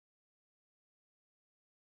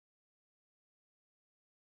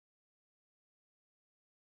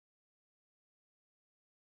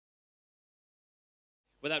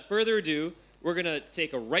Without further ado, we're going to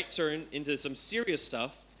take a right turn into some serious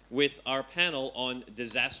stuff with our panel on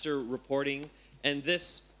disaster reporting, and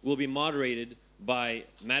this will be moderated by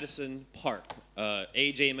Madison Park,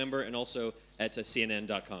 AJ member and also at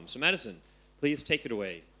CNN.com. So Madison, please take it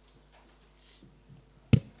away.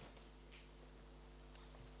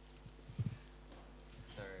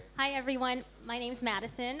 Hi everyone, my name's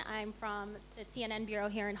Madison. I'm from the CNN Bureau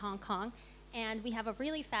here in Hong Kong, and we have a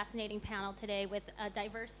really fascinating panel today with a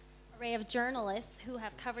diverse array of journalists who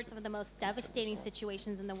have covered some of the most devastating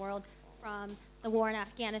situations in the world, from the war in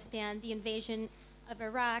Afghanistan, the invasion of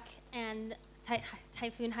Iraq, and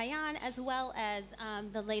Typhoon Haiyan, as well as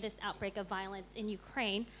the latest outbreak of violence in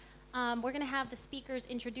Ukraine. We're going to have the speakers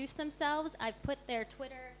introduce themselves. I've put their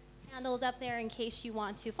Twitter handles up there in case you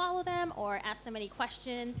want to follow them or ask them any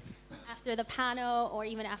questions after the panel or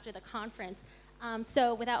even after the conference.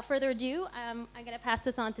 So without further ado, I'm going to pass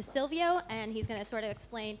this on to Silvio, and he's going to sort of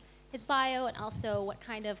explain his bio and also what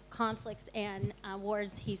kind of conflicts and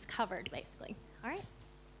wars he's covered, basically. All right?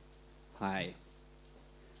 Hi.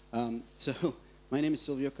 So my name is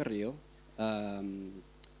Silvio Carrillo.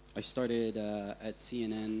 I started at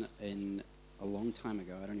CNN a long time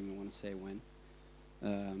ago. I don't even want to say when.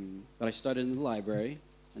 But I started in the library,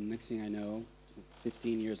 and next thing I know,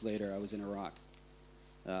 15 years later, I was in Iraq.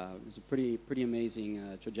 It was a pretty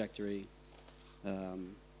amazing trajectory,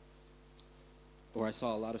 where I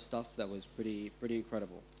saw a lot of stuff that was pretty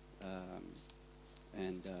incredible.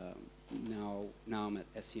 Now I'm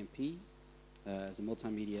at SCMP as a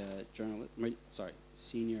multimedia journalist.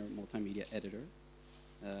 Senior multimedia editor,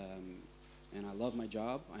 and I love my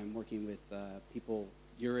job. I'm working with people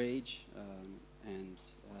your age. And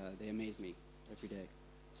they amaze me every day.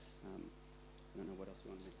 I don't know what else you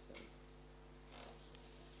want me to say.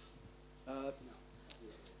 No.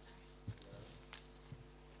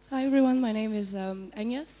 Hi everyone, my name is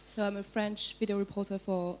Agnes. So I'm a French video reporter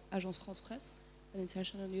for Agence France Presse, an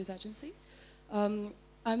international news agency. I'm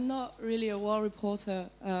not really a war reporter.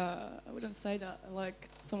 I wouldn't say that. Like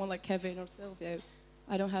someone like Kevin or Silvio,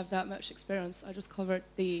 I don't have that much experience. I just covered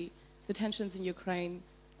the tensions in Ukraine.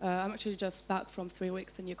 I'm actually just back from 3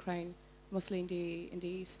 weeks in Ukraine, mostly in the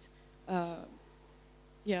east.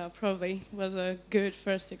 Yeah, probably was a good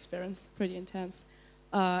first experience, pretty intense.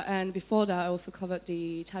 And before that, I also covered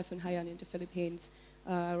the Typhoon Haiyan in the Philippines.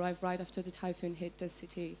 I arrived right after the typhoon hit the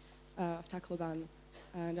city of Tacloban,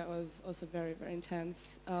 and that was also very, very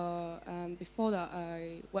intense. And before that,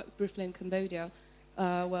 I worked briefly in Cambodia,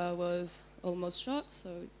 where I was almost shot, so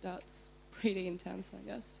that's pretty intense, I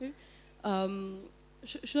guess, too.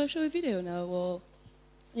 Should I show a video now, or?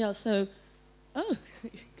 Yeah, so, oh,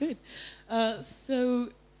 good. So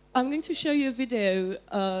I'm going to show you a video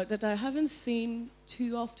that I haven't seen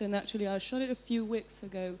too often, actually. I shot it a few weeks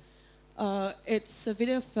ago. It's a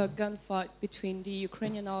video of a gunfight between the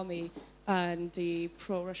Ukrainian army and the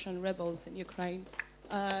pro-Russian rebels in Ukraine.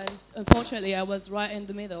 And unfortunately, I was right in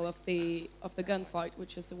the middle of the gunfight,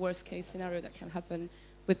 which is the worst case scenario that can happen,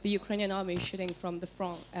 with the Ukrainian army shooting from the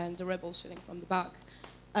front and the rebels shooting from the back.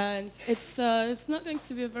 And it's not going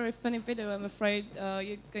to be a very funny video, I'm afraid.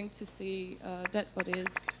 You're going to see dead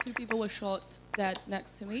bodies. 2 people were shot dead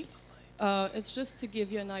next to me. It's just to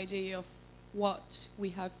give you an idea of what we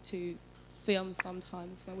have to film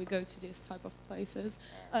sometimes when we go to these type of places.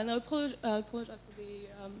 And I apologize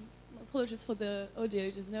for the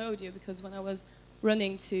audio. There's no audio because when I was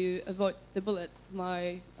running to avoid the bullets,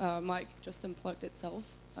 my mic just unplugged itself,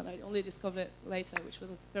 and I only discovered it later, which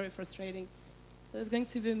was very frustrating. So it's going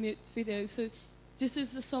to be a mute video. So this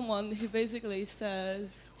is someone who basically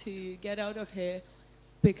says to get out of here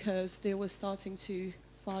because they were starting to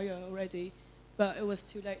fire already, but it was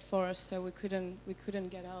too late for us, so we couldn't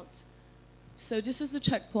get out. So this is the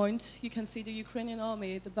checkpoint. You can see the Ukrainian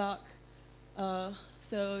army at the back.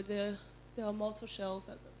 So there are mortar shells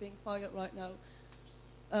that are being fired right now.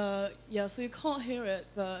 Yeah, so you can't hear it,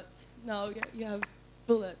 but now you have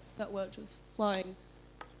bullets that were just flying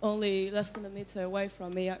only less than a meter away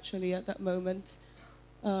from me, actually, at that moment.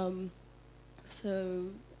 So,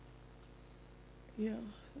 yeah,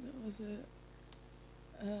 so that was it.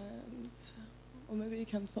 And, or maybe you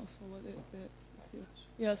can fast forward it a bit.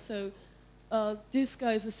 Yeah, so this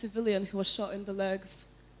guy is a civilian who was shot in the legs,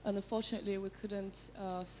 and unfortunately we couldn't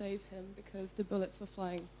save him because the bullets were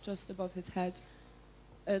flying just above his head.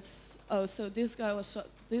 So this guy was shot.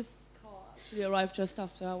 This car actually arrived just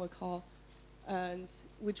after our car, and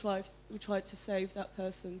we tried to save that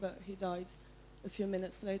person, but he died a few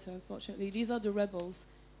minutes later, unfortunately. These are the rebels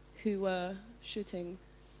who were shooting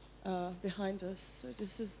behind us. So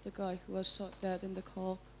this is the guy who was shot dead in the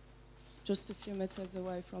car just a few meters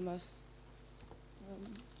away from us.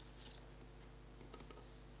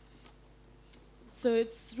 So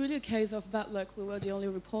it's really a case of bad luck. We were the only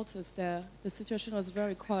reporters there. The situation was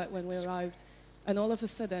very quiet when we arrived, and all of a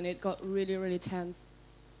sudden it got really, really tense.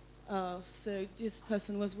 So this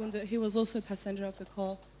person was wounded. He was also a passenger of the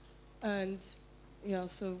car, and yeah,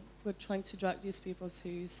 so we're trying to drag these people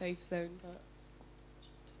to safe zone,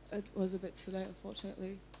 but it was a bit too late,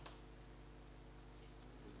 unfortunately.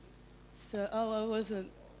 So, I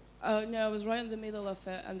wasn't. Oh, no, I was right in the middle of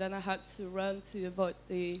it, and then I had to run to avoid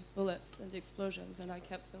the bullets and the explosions, and I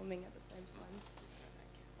kept filming at the same time.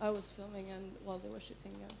 I was filming and while they were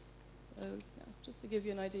shooting, yeah. So, yeah, just to give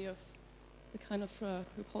you an idea of the kind of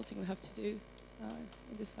reporting we have to do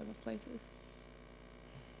in this type of places.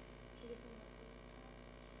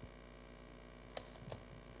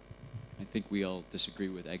 I think we all disagree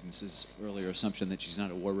with Agnes's earlier assumption that she's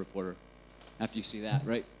not a war reporter. After you see that,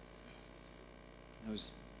 right? That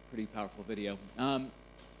was a pretty powerful video.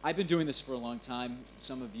 I've been doing this for a long time.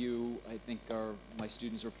 Some of you, I think, are my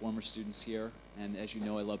students or former students here. And as you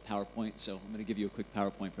know, I love PowerPoint, so I'm going to give you a quick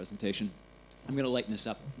PowerPoint presentation. I'm going to lighten this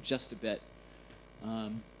up just a bit.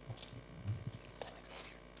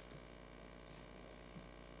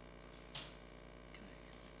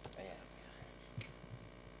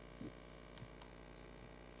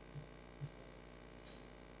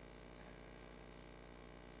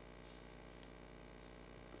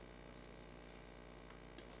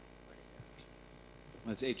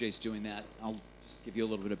 As AJ's doing that, I'll just give you a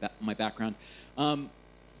little bit of my background. I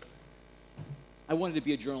wanted to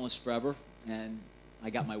be a journalist forever, and I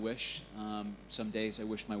got my wish. Some days I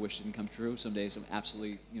wish my wish didn't come true. Some days I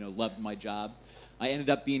absolutely, loved my job. I ended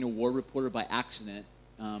up being a war reporter by accident.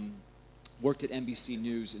 Worked at NBC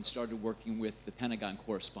News and started working with the Pentagon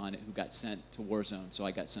correspondent who got sent to war zones. So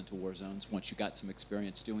I got sent to war zones. Once you got some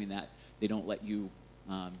experience doing that, they don't let you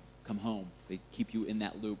come home. They keep you in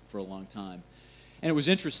that loop for a long time. And it was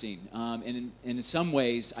interesting. And in some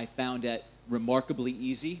ways, I found it remarkably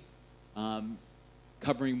easy.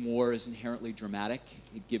 Covering war is inherently dramatic.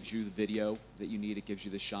 It gives you the video that you need. It gives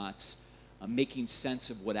you the shots. Making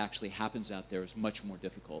sense of what actually happens out there is much more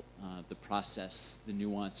difficult. The process, the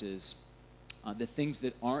nuances, the things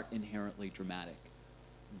that aren't inherently dramatic.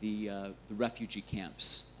 The refugee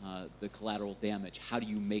camps, the collateral damage. How do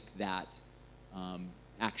you make that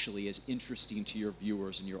actually as interesting to your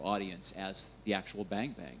viewers and your audience as the actual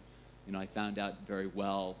bang bang? I found out very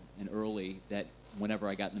well and early that whenever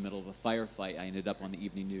I got in the middle of a firefight, I ended up on the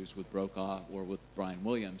evening news with Brokaw or with Brian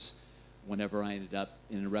Williams. Whenever I ended up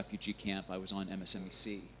in a refugee camp, I was on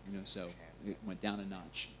MSNBC, so it went down a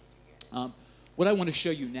notch. What I want to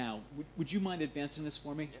show you now, would you mind advancing this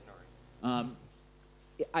for me?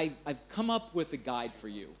 I've come up with a guide for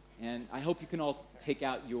you, and I hope you can all take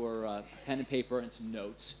out your pen and paper and some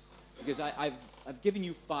notes, because I've given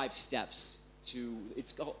you 5 steps to,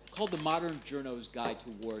 it's called the Modern Journo's Guide to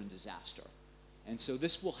War and Disaster. And so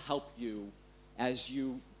this will help you as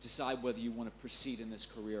you decide whether you want to proceed in this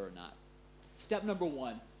career or not. Step number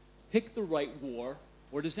 1, pick the right war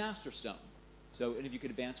or disaster zone. So, and if you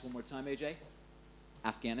could advance one more time, AJ.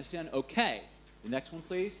 Afghanistan, okay. The next one,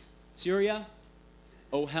 please. Syria,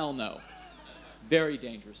 oh hell no. Very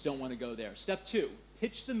dangerous, don't want to go there. Step 2,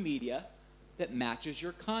 pitch the media that matches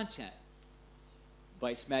your content.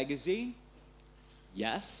 Vice magazine,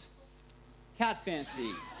 yes. Cat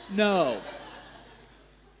fancy, no.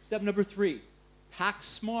 Step number 3, pack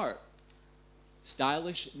smart.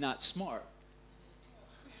 Stylish, not smart.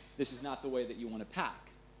 This is not the way that you want to pack.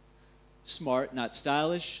 Smart, not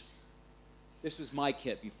stylish. This was my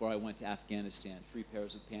kit before I went to Afghanistan. 3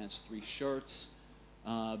 pairs of pants, 3 shirts,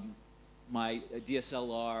 my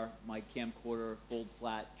DSLR, my camcorder, fold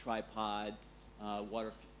flat tripod,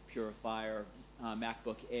 water purifier,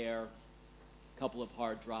 MacBook Air, a couple of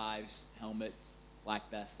hard drives, helmet,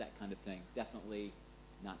 black vest, that kind of thing. Definitely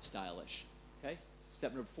not stylish. Okay?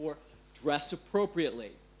 Step number 4, dress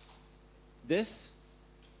appropriately. This,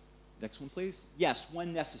 next one please. Yes,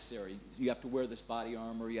 when necessary. You have to wear this body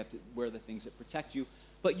armor, you have to wear the things that protect you,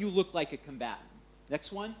 but you look like a combatant.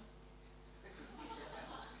 Next one.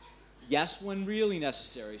 Yes, when really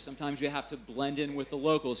necessary. Sometimes you have to blend in with the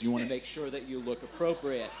locals. You want to make sure that you look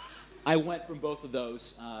appropriate. I went from both of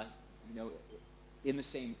those, in the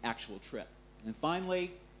same actual trip. And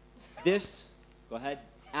finally, this, go ahead,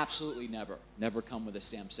 absolutely never. Never come with a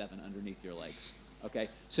SAM-7 underneath your legs. Okay?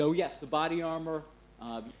 So yes, the body armor,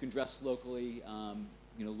 you can dress locally,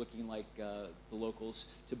 looking like the locals.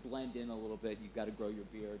 To blend in a little bit, you've got to grow your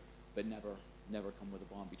beard, but never come with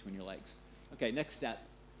a bomb between your legs. Okay, next step.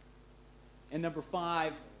 And number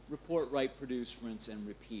 5, report, write, produce, rinse, and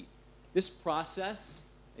repeat. This process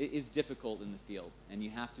is difficult in the field, and you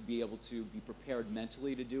have to be able to be prepared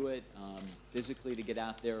mentally to do it, physically to get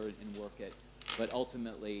out there and work it, but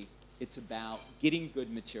ultimately it's about getting good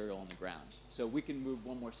material on the ground. So we can move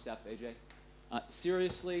one more step, AJ.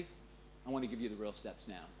 Seriously, I want to give you the real steps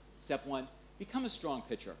now. Step one, become a strong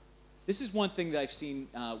pitcher. This is one thing that I've seen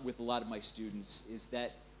with a lot of my students, is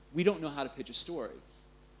that we don't know how to pitch a story.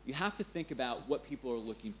 You have to think about what people are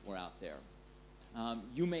looking for out there.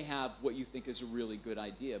 You may have what you think is a really good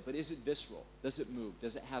idea, but is it visceral? Does it move?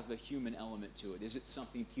 Does it have a human element to it? Is it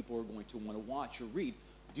something people are going to want to watch or read?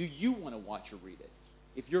 Do you want to watch or read it?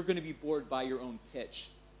 If you're going to be bored by your own pitch,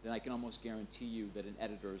 then I can almost guarantee you that an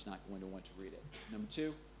editor is not going to want to read it. Number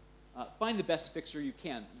two, find the best fixer you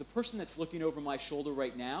can. The person that's looking over my shoulder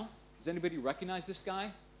right now, does anybody recognize this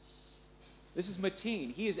guy? This is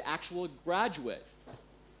Mateen. He is actually a graduate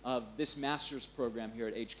of this master's program here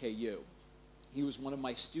at HKU. He was one of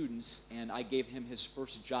my students, and I gave him his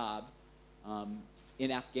first job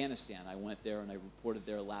in Afghanistan. I went there and I reported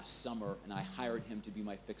there last summer, and I hired him to be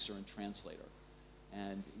my fixer and translator.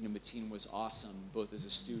 And Mateen was awesome, both as a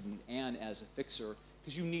student and as a fixer,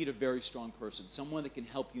 because you need a very strong person, someone that can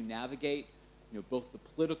help you navigate both the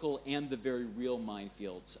political and the very real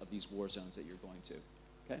minefields of these war zones that you're going to.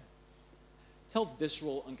 Okay? Tell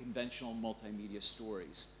visceral, unconventional, multimedia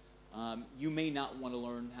stories. You may not want to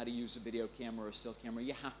learn how to use a video camera or a still camera.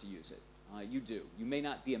 You have to use it. You do. You may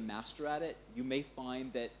not be a master at it. You may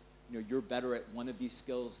find that you're better at one of these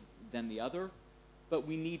skills than the other, but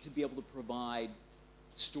we need to be able to provide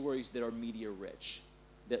stories that are media rich,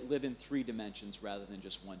 that live in 3 dimensions rather than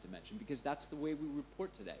just 1 dimension, because that's the way we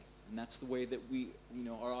report today, and that's the way that we,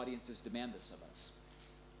 our audiences demand this of us.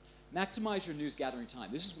 Maximize your news gathering time.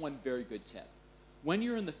 This is one very good tip. When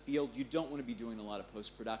you're in the field, you don't want to be doing a lot of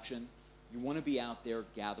post-production. You want to be out there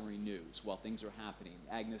gathering news while things are happening.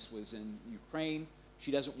 Agnes was in Ukraine.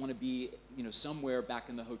 She doesn't want to be, somewhere back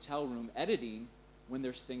in the hotel room editing when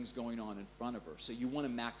there's things going on in front of her. So you want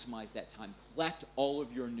to maximize that time. Collect all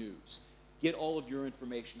of your news. Get all of your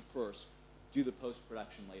information first. Do the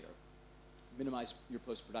post-production later. Minimize your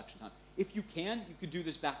post-production time. If you can, you could do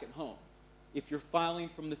this back at home. If you're filing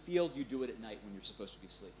from the field, you do it at night when you're supposed to be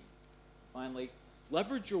sleeping. Finally,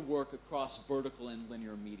 leverage your work across vertical and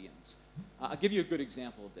linear mediums. I'll give you a good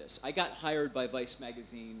example of this. I got hired by Vice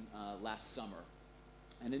magazine last summer.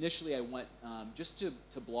 And initially I went just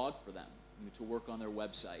to blog for them, to work on their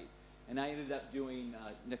website. And I ended up doing,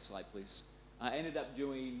 next slide please. I ended up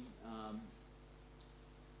doing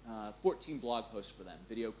 14 blog posts for them,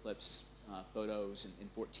 video clips, photos, and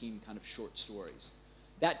 14 kind of short stories.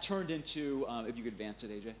 That turned into, if you could advance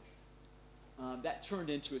it, AJ. That turned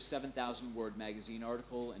into a 7,000-word magazine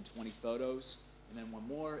article and 20 photos. And then one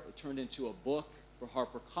more, it turned into a book for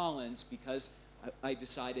HarperCollins because I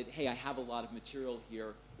decided, hey, I have a lot of material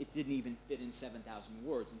here. It didn't even fit in 7,000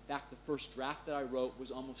 words. In fact, the first draft that I wrote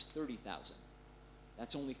was almost 30,000.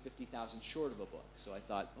 That's only 50,000 short of a book. So I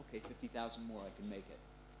thought, okay, 50,000 more, I can make it.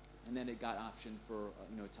 And then it got optioned for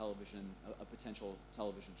a potential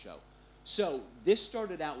television show. So this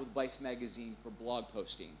started out with Vice magazine for blog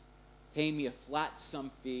posting, paying me a flat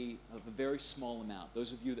sum fee of a very small amount.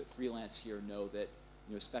 Those of you that freelance here know that,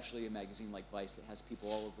 especially a magazine like Vice that has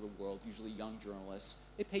people all over the world, usually young journalists,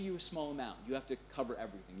 they pay you a small amount. You have to cover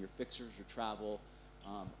everything, your fixers, your travel,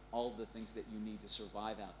 all of the things that you need to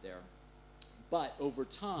survive out there. But over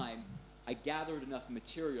time, I gathered enough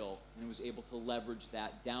material and was able to leverage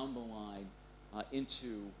that down the line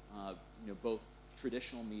into both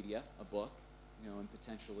traditional media, a book, and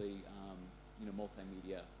potentially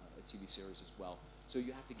multimedia, a TV series as well. So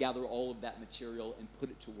you have to gather all of that material and put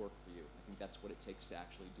it to work for you. I think that's what it takes to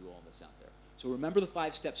actually do all this out there. So remember the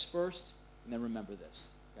 5 steps first, and then remember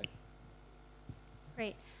this. Okay?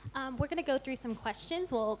 Great. We're going to go through some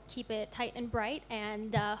questions. We'll keep it tight and bright,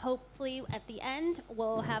 and hopefully at the end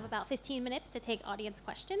we'll have about 15 minutes to take audience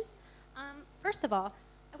questions. First of all,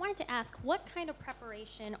 I wanted to ask, what kind of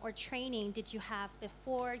preparation or training did you have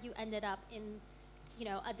before you ended up in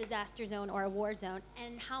a disaster zone or a war zone,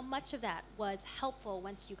 and how much of that was helpful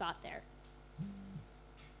once you got there?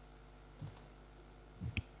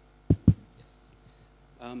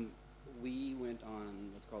 Yes. We went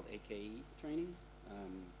on what's called AKE training,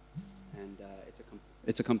 and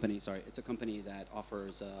it's a company that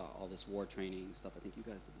offers all this war training stuff. I think you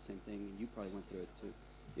guys did the same thing, and you probably went through it too.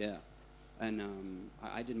 Yeah, and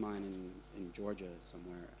I did mine in Georgia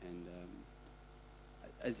somewhere, and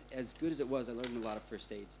as good as it was, I learned a lot of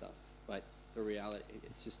first aid stuff. But the reality,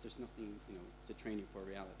 it's just there's nothing to train you for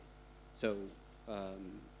reality. So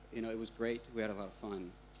it was great. We had a lot of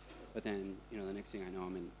fun. But then the next thing I know,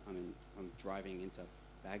 I'm driving into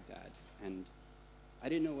Baghdad, and I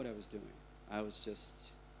didn't know what I was doing. I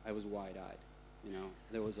was wide-eyed. You know,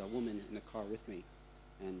 there was a woman in the car with me,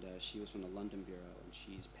 and she was from the London Bureau, and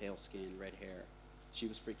she's pale skin, red hair. She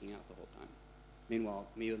was freaking out the whole time. Meanwhile,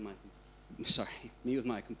 me with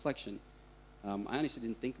my complexion, I honestly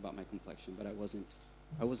didn't think about my complexion, but I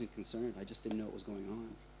wasn't concerned. I just didn't know what was going on.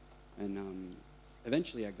 And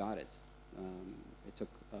eventually I got it. It took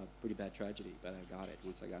a pretty bad tragedy, but I got it.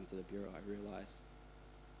 Once I got into the bureau, I realized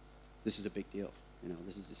this is a big deal. You know,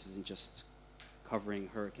 this isn't just covering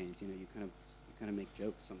hurricanes. You know, you kind of make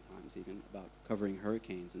jokes sometimes even about covering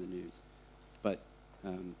hurricanes in the news, but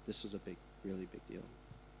this was a really big deal.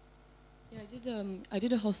 Yeah, I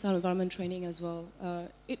did a hostile environment training as well.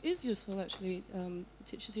 It is useful actually. It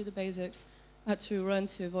teaches you the basics. I had to run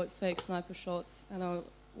to avoid fake sniper shots, and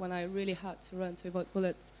when I really had to run to avoid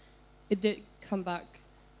bullets, it did come back,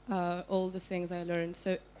 all the things I learned.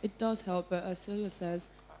 So it does help, but as Silvio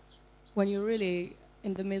says, when you're really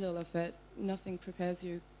in the middle of it, nothing prepares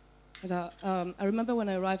you for that. I remember when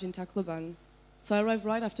I arrived in Tacloban, so I arrived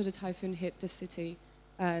right after the typhoon hit the city,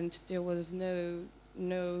 and there was no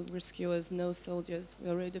rescuers, no soldiers. We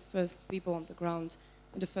were already the first people on the ground,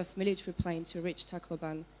 and the first military plane to reach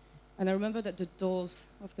Tacloban. And I remember that the doors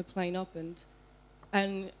of the plane opened,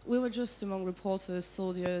 and we were just among reporters,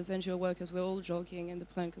 soldiers, NGO workers. We were all joking in the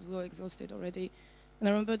plane because we were exhausted already. And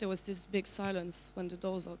I remember there was this big silence when the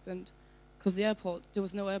doors opened, because there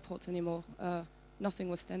was no airport anymore. Nothing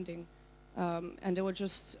was standing. And there were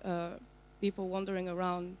just people wandering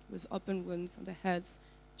around with open wounds on their heads,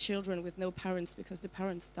 children with no parents because the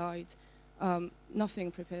parents died.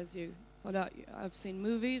 Nothing prepares you for that. I've seen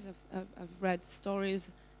movies, I've read stories.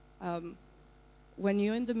 When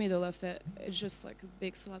you're in the middle of it, it's just like a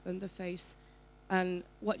big slap in the face. And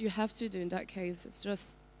what you have to do in that case,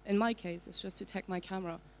 in my case, it's just to take my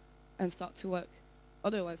camera and start to work.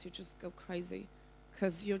 Otherwise, you just go crazy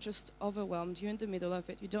because you're just overwhelmed. You're in the middle of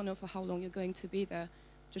it. You don't know for how long you're going to be there.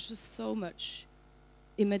 There's just so much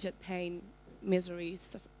immediate pain, misery,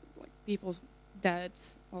 like people dead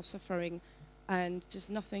or suffering, and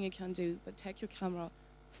just nothing you can do but take your camera,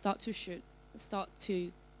 start to shoot, start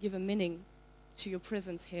to give a meaning to your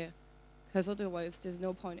presence here, because otherwise there's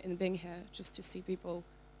no point in being here just to see people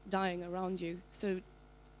dying around you. So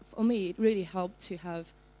for me, it really helped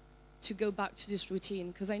to go back to this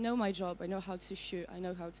routine, because I know my job, I know how to shoot,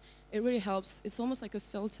 it really helps. It's almost like a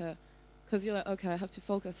filter, because you're like, okay, I have to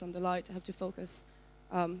focus on the light, I have to focus,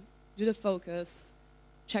 do the focus,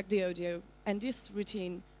 check the audio, and this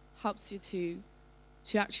routine helps you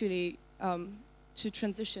to actually to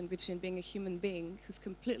transition between being a human being who's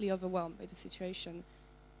completely overwhelmed by the situation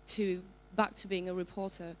back to being a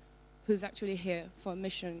reporter who's actually here for a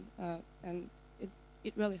mission, and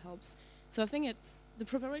it really helps. So I think the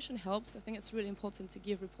preparation helps. I think it's really important to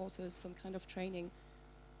give reporters some kind of training,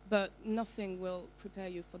 but nothing will prepare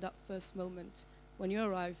you for that first moment when you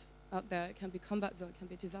arrive out there. It can be combat zone, it can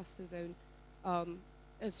be disaster zone.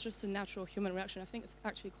 It's just a natural human reaction. I think it's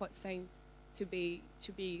actually quite sane to be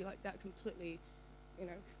like that completely, you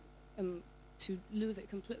know, to lose it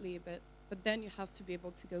completely a bit. But then you have to be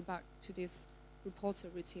able to go back to this reporter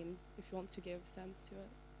routine if you want to give sense to it.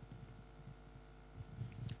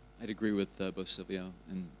 I'd agree with both Silvio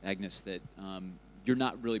and Agnes that you're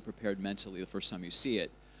not really prepared mentally the first time you see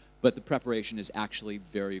it, but the preparation is actually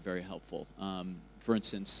very, very helpful. For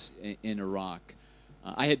instance, in Iraq,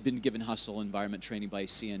 I had been given hostile environment training by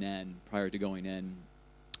CNN prior to going in,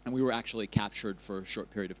 and we were actually captured for a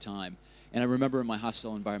short period of time. And I remember in my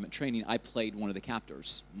hostile environment training, I played one of the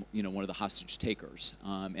captors, you know, one of the hostage takers.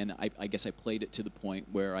 And I guess I played it to the point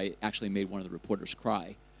where I actually made one of the reporters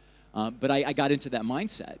cry. But I got into that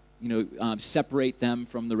mindset, you know, separate them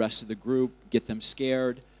from the rest of the group, get them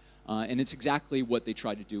scared. And it's exactly what they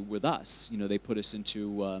tried to do with us. You know, they put us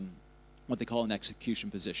into what they call an execution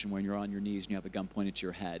position, when you're on your knees and you have a gun pointed to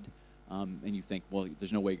your head. And you think, well,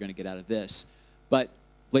 there's no way you're going to get out of this. But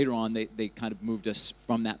later on, they kind of moved us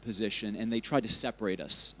from that position, and they tried to separate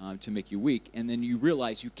us to make you weak. And then you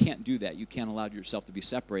realize you can't do that. You can't allow yourself to be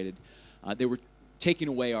separated. They were taking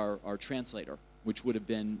away our translator, which would have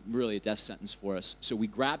been really a death sentence for us. So we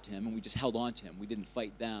grabbed him, and we just held on to him. We didn't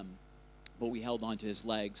fight them, but we held on to his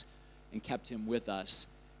legs and kept him with us.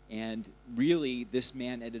 And really, this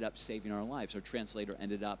man ended up saving our lives. Our translator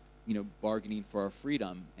ended up, you know, bargaining for our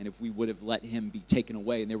freedom. And if we would have let him be taken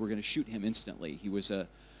away, and they were going to shoot him instantly. He was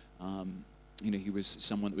you know, he was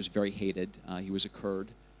someone that was very hated. He was a Kurd,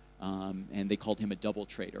 and they called him a double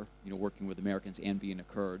traitor, you know, working with Americans and being a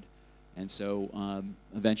Kurd. And so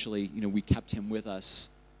eventually, you know, we kept him with us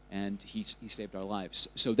and he saved our lives.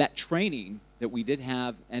 So that training that we did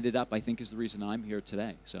have ended up, I think, is the reason I'm here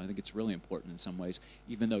today. So I think it's really important in some ways,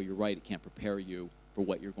 even though you're right, it can't prepare you for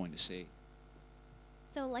what you're going to see.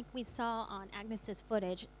 So like we saw on Agnes's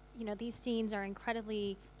footage, you know, these scenes are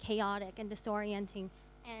incredibly chaotic and disorienting,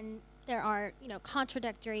 and there are, you know,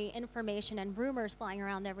 contradictory information and rumors flying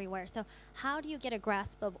around everywhere. So how do you get a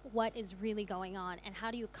grasp of what is really going on, and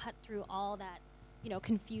how do you cut through all that, you know,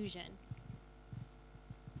 confusion?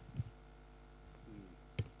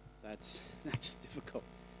 That's difficult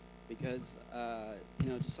because you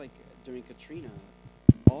know, just like during Katrina,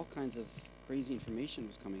 all kinds of crazy information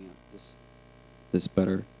was coming out. This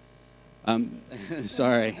better.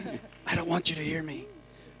 Sorry, I don't want you to hear me.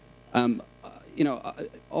 You know,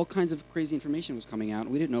 all kinds of crazy information was coming out.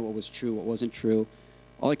 We didn't know what was true, what wasn't true.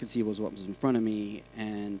 All I could see was what was in front of me,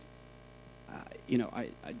 and you know, I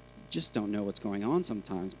just don't know what's going on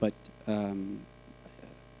sometimes. But I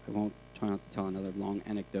won't try not to tell another long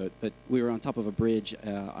anecdote. But we were on top of a bridge,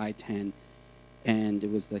 I-10, and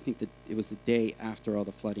it was, I think, it was the day after all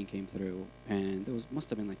the flooding came through, and there must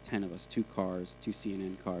have been like 10 of us, 2 cars, 2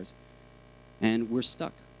 CNN cars, and we're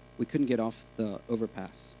stuck. We couldn't get off the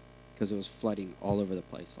overpass because it was flooding all over the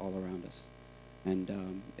place, all around us.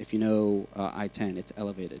 And if you know I-10, it's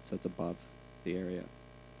elevated, so it's above the area.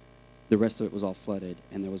 The rest of it was all flooded,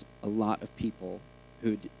 and there was a lot of people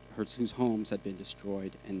whose homes had been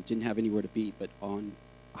destroyed and didn't have anywhere to be but on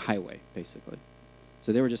a highway, basically.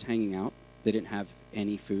 So they were just hanging out. They didn't have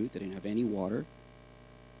any food. They didn't have any water.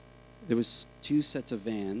 There was 2 sets of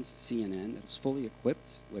vans, CNN, that was fully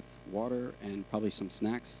equipped with water and probably some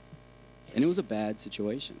snacks. And it was a bad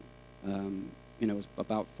situation. You know, it was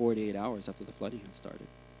about 48 hours after the flooding had started.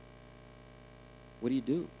 What do you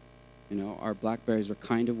do? You know, our BlackBerries were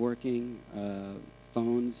kind of working,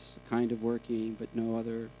 phones kind of working, but no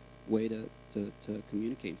other way to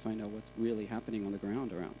communicate and find out what's really happening on the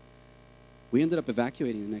ground around. We ended up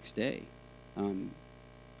evacuating the next day.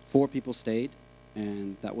 4 people stayed,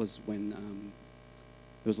 and that was when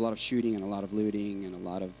there was a lot of shooting and a lot of looting and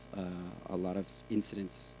a lot of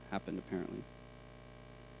incidents happened apparently.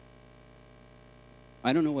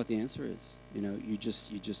 I don't know what the answer is. You know, you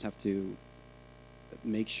just have to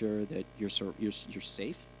make sure that you're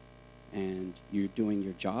safe and you're doing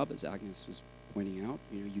your job, as Agnes was pointing out.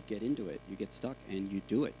 You know, you get into it, you get stuck, and you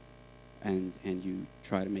do it, and you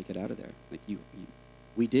try to make it out of there. Like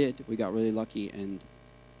we did. We got really lucky, and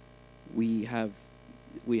we have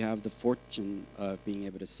the fortune of being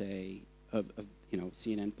able to say of you know,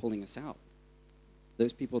 CNN pulling us out.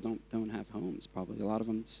 Those people don't have homes, probably a lot of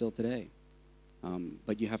them still today.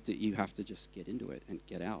 But you have to just get into it and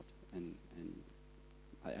get out. And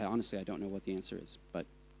I honestly, I don't know what the answer is, but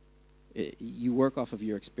you work off of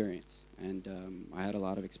your experience. And I had a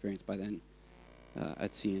lot of experience by then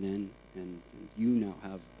at CNN, and you now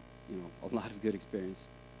have, you know, a lot of good experience.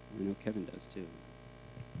 I know Kevin does too.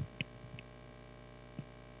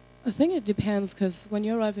 I think it depends, because when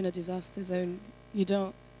you arrive in a disaster zone,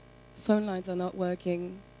 phone lines are not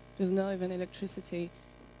working, there's not even electricity.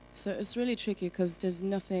 So it's really tricky because there's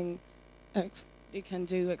nothing you can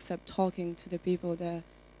do except talking to the people there.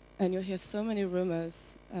 And you hear so many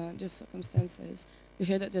rumors, just circumstances. You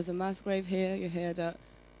hear that there's a mass grave here, you hear that,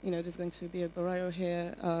 you know, there's going to be a burial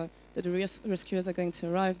here, that the rescuers are going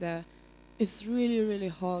to arrive there. It's really, really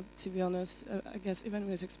hard, to be honest. I guess even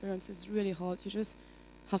with experience, it's really hard. You just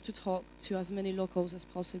have to talk to as many locals as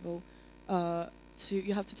possible.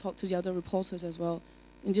 You have to talk to the other reporters as well.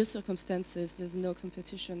 In these circumstances, there's no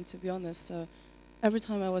competition, to be honest. Every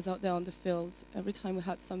time I was out there on the field, every time we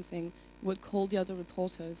had something, we would call the other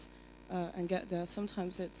reporters and get there.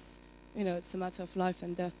 Sometimes it's, you know, it's a matter of life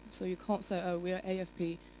and death. So you can't say, oh, we're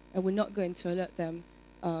AFP, and we're not going to alert them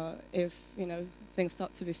if, you know, things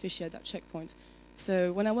start to be fishy at that checkpoint.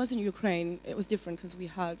 So when I was in Ukraine, it was different because we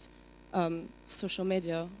had social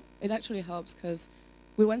media. It actually helps because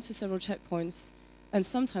we went to several checkpoints, and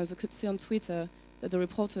sometimes we could see on Twitter that the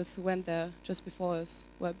reporters who went there just before us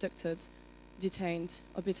were abducted, detained,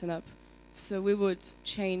 or beaten up. So we would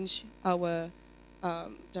change our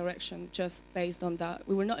direction just based on that.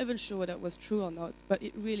 We were not even sure whether it was true or not, but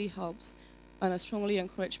it really helps. And I strongly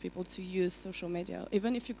encourage people to use social media,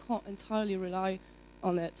 even if you can't entirely rely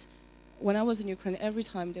on it. When I was in Ukraine, every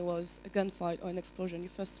time there was a gunfight or an explosion, you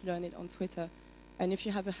first learn it on Twitter. And if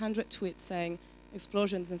you have 100 tweets saying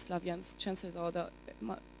explosions in Slaviansk, chances are that it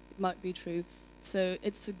might be true. So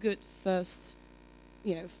it's a good first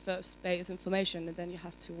base information, and then you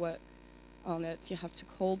have to work on it. You have to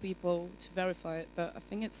call people to verify it. But I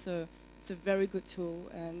think it's a very good tool,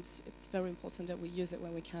 and it's very important that we use it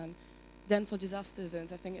when we can. Then for disaster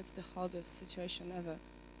zones, I think it's the hardest situation ever,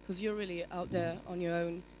 because you're really out there on your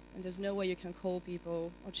own, and there's no way you can call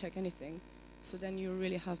people or check anything. So then you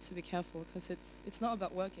really have to be careful, because it's not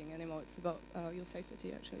about working anymore, it's about your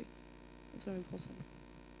safety, actually. So it's very important.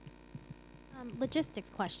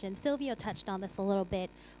 Logistics question. Silvio touched on this a little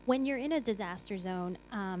bit. When you're in a disaster zone,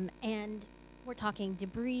 and we're talking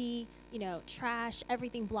debris, you know, trash,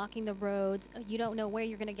 everything blocking the roads, you don't know where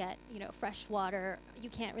you're going to get, you know, fresh water, you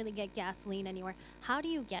can't really get gasoline anywhere. How do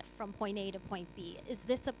you get from point A to point B? Is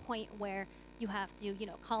this a point where you have to, you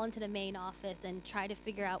know, call into the main office and try to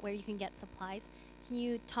figure out where you can get supplies? Can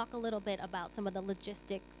you talk a little bit about some of the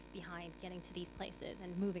logistics behind getting to these places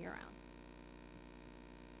and moving around?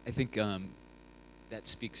 I think that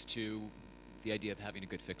speaks to the idea of having a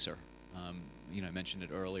good fixer. You know, I mentioned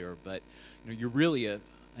it earlier, but you know, you're really an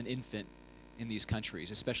infant in these countries,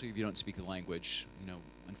 especially if you don't speak the language. You know,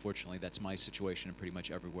 unfortunately, that's my situation pretty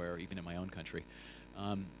much everywhere, even in my own country.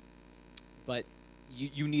 But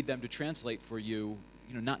you need them to translate for you,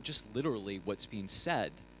 you know, not just literally what's being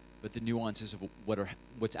said, but the nuances of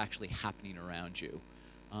what's actually happening around you.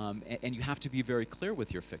 And you have to be very clear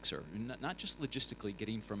with your fixer, not just logistically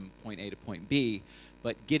getting from point A to point B,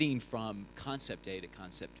 but getting from concept A to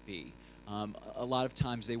concept B. A lot of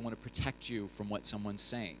times they want to protect you from what someone's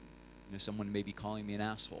saying. You know, someone may be calling me an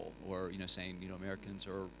asshole, or you know, saying, you know, Americans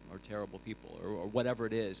are terrible people, or whatever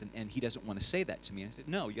it is, and he doesn't want to say that to me. And I said,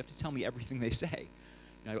 no, you have to tell me everything they say.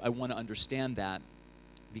 You know, I want to understand that,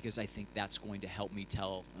 because I think that's going to help me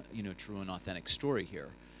tell, you know, true and authentic story here.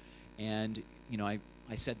 And you know,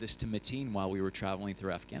 I said this to Mateen while we were traveling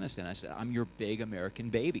through Afghanistan. I said, I'm your big American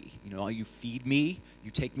baby. You know, you feed me,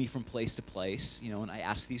 you take me from place to place, you know, and I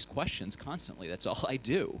ask these questions constantly. That's all I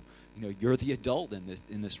do. You know, you're the adult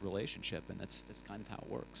in this relationship, and that's kind of how it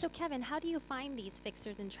works. So Kevin, how do you find these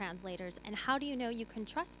fixers and translators, and how do you know you can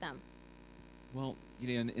trust them? Well,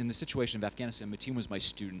 you know, in the situation of Afghanistan, Mateen was my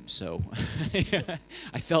student, so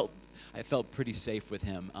I felt pretty safe with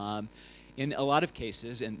him. In a lot of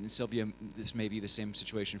cases, and Silvia, this may be the same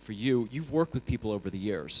situation for you, you've worked with people over the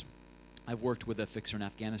years. I've worked with a fixer in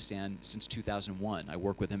Afghanistan since 2001. I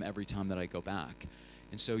work with him every time that I go back.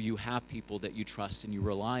 And so you have people that you trust and you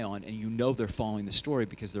rely on, and you know they're following the story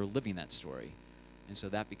because they're living that story. And so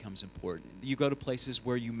that becomes important. You go to places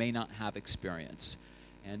where you may not have experience,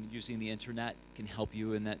 and using the internet can help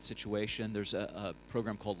you in that situation. There's a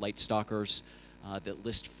program called Light Stalkers that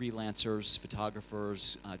list freelancers,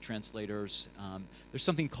 photographers, translators. There's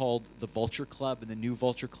something called the Vulture Club and the New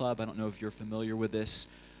Vulture Club. I don't know if you're familiar with this.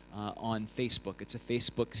 On Facebook. It's a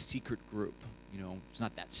Facebook secret group. You know, it's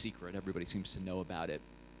not that secret. Everybody seems to know about it.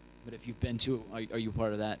 But if you've been to, are you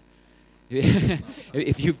part of that?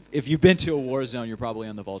 if you've been to a war zone, you're probably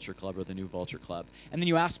on the Vulture Club or the New Vulture Club. And then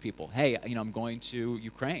you ask people, hey, you know, I'm going to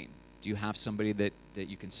Ukraine. Do you have somebody that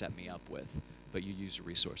you can set me up with? But you use the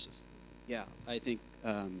resources. Yeah, I think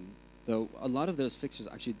though a lot of those fixers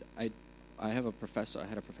actually, I had a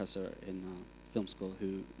professor in film school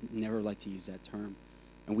who never liked to use that term,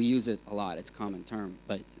 and we use it a lot. It's a common term,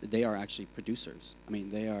 but they are actually producers. I mean,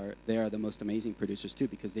 they are the most amazing producers too,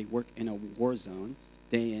 because they work in a war zone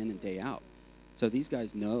day in and day out. So these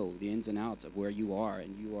guys know the ins and outs of where you are,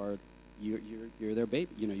 and you're their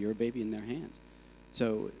baby. You know, you're a baby in their hands.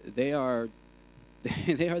 So they are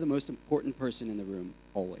the most important person in the room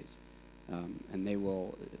always. And they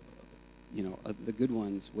will, you know, the good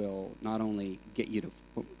ones will not only get you to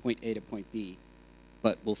point A to point B,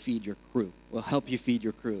 but will feed your crew, will help you feed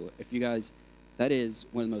your crew. If you guys, that is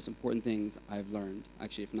one of the most important things I've learned,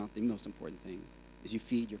 actually, if not the most important thing, is you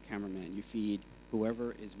feed your cameraman, you feed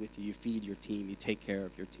whoever is with you, you feed your team, you take care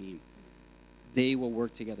of your team. They will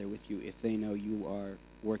work together with you if they know you are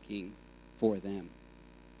working for them.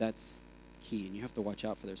 That's key, and you have to watch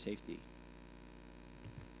out for their safety.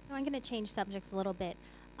 So I'm going to change subjects a little bit.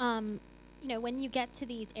 You know, when you get to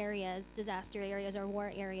these areas, disaster areas or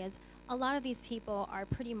war areas, a lot of these people are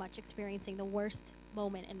pretty much experiencing the worst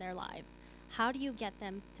moment in their lives. How do you get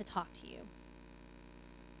them to talk to you?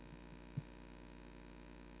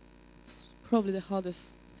 It's probably the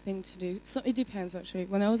hardest thing to do. So it depends, actually.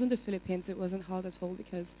 When I was in the Philippines, it wasn't hard at all,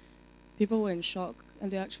 because people were in shock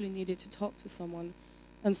and they actually needed to talk to someone.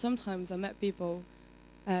 And sometimes I met people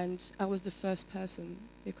and I was the first person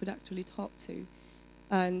they could actually talk to.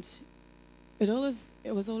 And it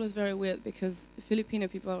was always very weird, because the Filipino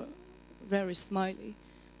people are very smiley.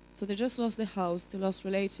 So they just lost their house, they lost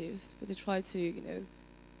relatives, but they try to, you know,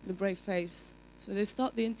 with a brave face. So they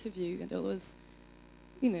start the interview and they're always,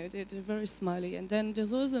 you know, they're very smiley. And then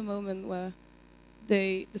there's always a moment where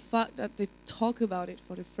the fact that they talk about it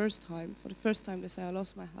for the first time they say, I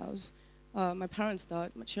lost my house, my parents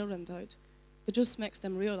died, my children died. It just makes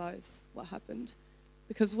them realize what happened.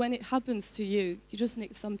 Because when it happens to you, you just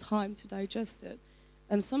need some time to digest it.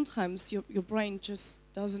 And sometimes your brain just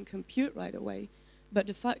doesn't compute right away. But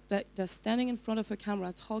the fact that they're standing in front of a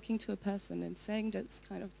camera, talking to a person and saying this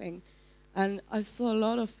kind of thing, and I saw a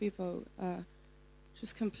lot of people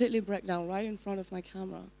just completely break down right in front of my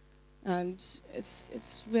camera. And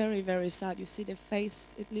it's very, very sad. You see their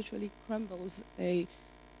face, it literally crumbles. They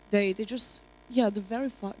just, yeah, the very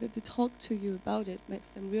fact that they talk to you about it makes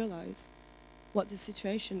them realize what the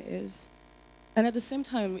situation is. And at the same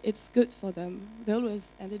time, it's good for them. They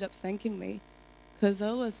always ended up thanking me, because I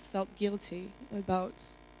always felt guilty about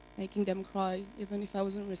making them cry, even if I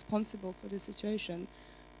wasn't responsible for the situation.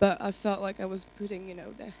 But I felt like I was putting, you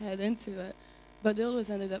know, their head into it. But they always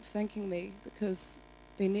ended up thanking me because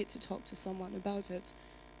they need to talk to someone about it.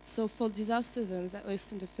 So for disaster zones, at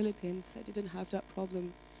least in the Philippines, I didn't have that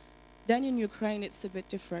problem. Then in Ukraine, it's a bit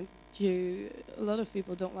different. A lot of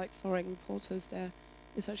people don't like foreign reporters there.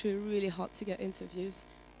 It's actually really hard to get interviews.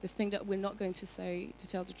 They think that we're not going to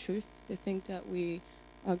tell the truth. They think that we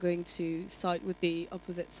are going to side with the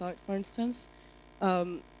opposite side, for instance.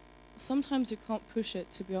 Sometimes you can't push it,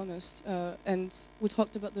 to be honest. And we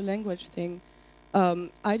talked about the language thing.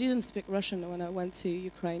 I didn't speak Russian when I went to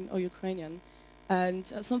Ukraine, or Ukrainian.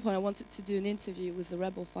 And at some point I wanted to do an interview with a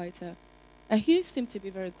rebel fighter. And he seemed to be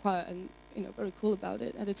very quiet and, you know, very cool about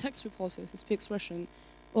it. And the text reporter who speaks Russian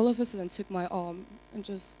all of a sudden took my arm and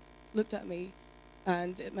just looked at me,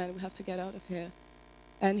 and it meant we have to get out of here.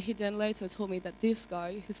 And he then later told me that this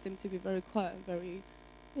guy, who seemed to be very quiet and very,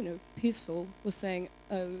 you know, peaceful, was saying,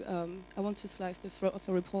 oh, I want to slice the throat of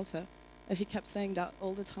a reporter. And he kept saying that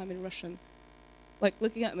all the time in Russian, like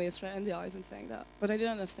looking at me straight in the eyes and saying that. But I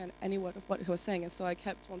didn't understand any word of what he was saying, and so I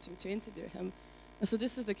kept wanting to interview him. And so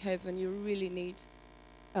this is the case when you really need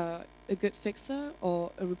a good fixer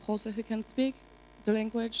or a reporter who can speak the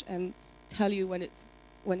language and tell you when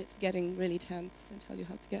it's getting really tense and tell you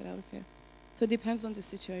how to get out of here. So it depends on the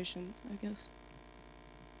situation, I guess.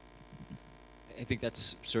 I think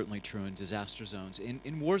that's certainly true in disaster zones.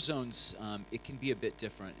 In war zones, it can be a bit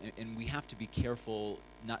different, and we have to be careful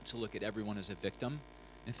not to look at everyone as a victim.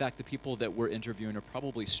 In fact, the people that we're interviewing are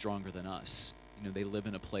probably stronger than us. You know, they live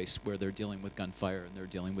in a place where they're dealing with gunfire and they're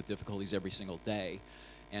dealing with difficulties every single day.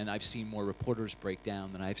 And I've seen more reporters break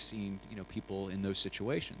down than I've seen, you know, people in those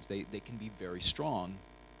situations. They can be very strong.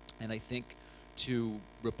 And I think to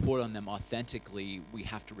report on them authentically, we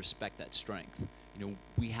have to respect that strength. You know,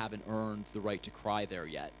 we haven't earned the right to cry there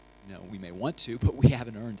yet. You know, we may want to, but we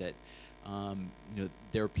haven't earned it. You know,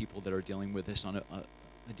 there are people that are dealing with this on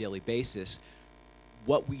a daily basis.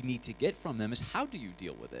 What we need to get from them is, how do you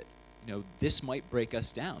deal with it? You know, this might break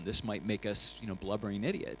us down. This might make us, you know, blubbering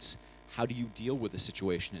idiots. How do you deal with a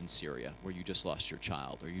situation in Syria where you just lost your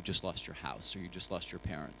child, or you just lost your house, or you just lost your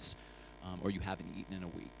parents, or you haven't eaten in a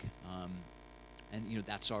week? And you know,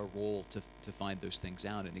 that's our role to find those things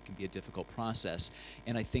out, and it can be a difficult process.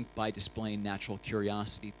 And I think by displaying natural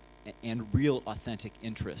curiosity and real authentic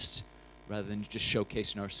interest, rather than just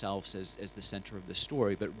showcasing ourselves as the center of the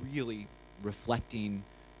story, but really reflecting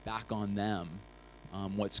back on them,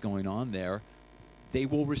 what's going on there, they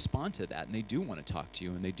will respond to that, and they do want to talk to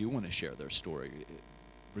you, and they do want to share their story,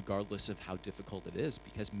 regardless of how difficult it is,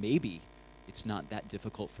 because maybe it's not that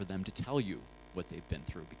difficult for them to tell you what they've been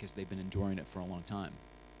through, because they've been enduring it for a long time.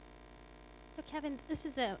 So Kevin, this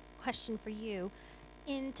is a question for you.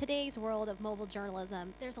 In today's world of mobile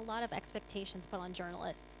journalism, there's a lot of expectations put on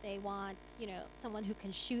journalists. They want, you know, someone who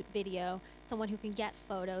can shoot video, someone who can get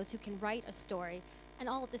photos, who can write a story, and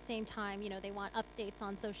all at the same time, you know, they want updates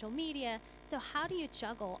on social media. So how do you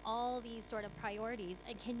juggle all these sort of priorities,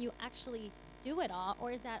 and can you actually do it all,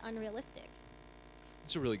 or is that unrealistic?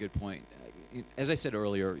 That's a really good point. As I said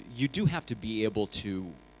earlier, you do have to be able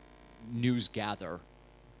to news gather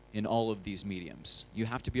in all of these mediums. You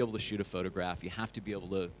have to be able to shoot a photograph, you have to be able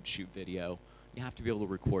to shoot video, you have to be able to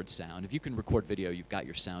record sound. If you can record video, you've got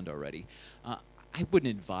your sound already. I wouldn't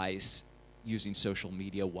advise using social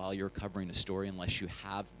media while you're covering a story unless you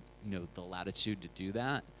have, you know, the latitude to do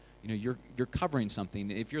that. You know, you're covering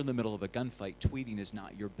something. If you're in the middle of a gunfight, tweeting is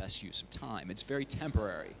not your best use of time. It's very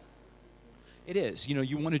temporary. It is. You know,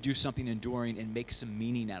 you want to do something enduring and make some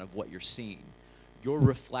meaning out of what you're seeing. Your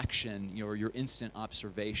reflection, your instant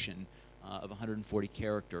observation of 140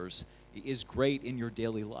 characters is great in your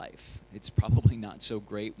daily life. It's probably not so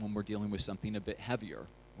great when we're dealing with something a bit heavier,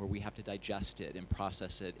 where we have to digest it and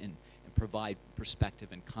process it and provide perspective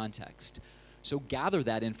and context. So gather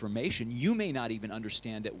that information. You may not even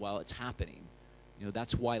understand it while it's happening. You know,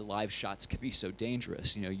 that's why live shots can be so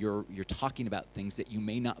dangerous. You know, you're talking about things that you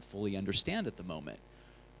may not fully understand at the moment.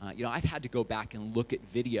 You know, I've had to go back and look at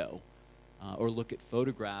video or look at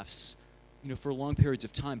photographs, for long periods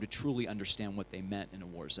of time to truly understand what they meant in a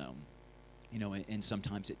war zone. And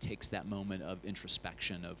sometimes it takes that moment of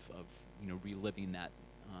introspection, of reliving that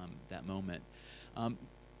moment.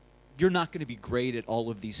 You're not going to be great at all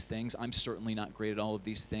of these things. I'm certainly not great at all of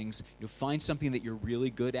these things. Find something that you're really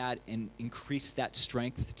good at and increase that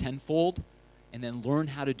strength tenfold, and then learn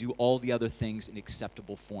how to do all the other things in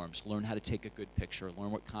acceptable forms. Learn how to take a good picture, learn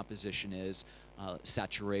what composition is,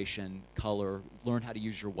 saturation, color, learn how to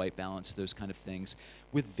use your white balance, those kind of things.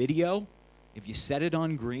 With video, if you set it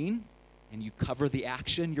on green and you cover the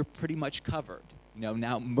action, you're pretty much covered.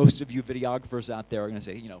 Now most of you videographers out there are going to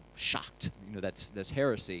say, shocked, that's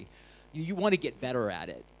heresy. You want to get better at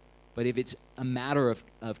it. But if it's a matter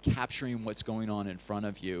of capturing what's going on in front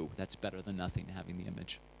of you, that's better than nothing, having the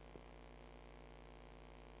image.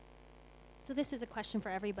 So this is a question for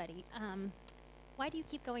everybody. Why do you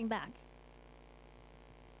keep going back?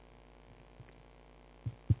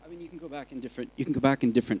 I mean, you can go back in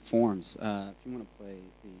different forms. If you want to play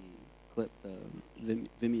the clip, the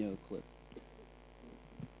Vimeo clip.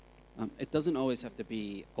 It doesn't always have to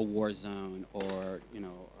be a war zone or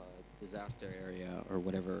a disaster area or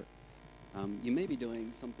whatever. You may be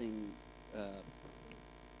doing something,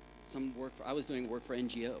 some work. I was doing work for an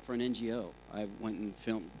NGO. I went and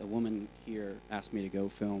filmed. A woman here asked me to go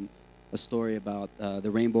film a story about the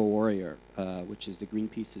Rainbow Warrior, which is the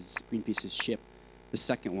Greenpeace's ship. The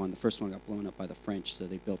second one, the first one got blown up by the French, so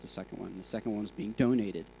they built a second one. The second one was being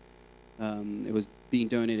donated. It was being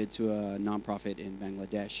donated to a nonprofit in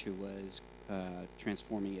Bangladesh who was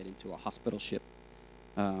transforming it into a hospital ship.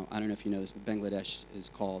 I don't know if you know this, but Bangladesh is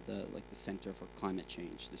called the Center for Climate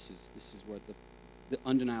Change. This is where the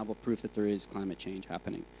undeniable proof that there is climate change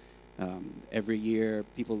happening. Every year,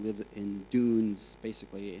 people live in dunes,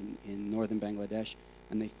 basically in northern Bangladesh,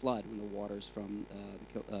 and they flood when the waters from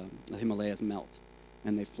the Himalayas melt,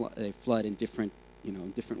 and they flood in different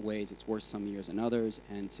ways. It's worse some years than others,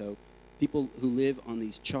 and so people who live on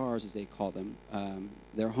these chars, as they call them,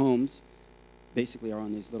 their homes basically are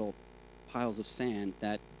on these little piles of sand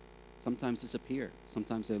that sometimes disappear.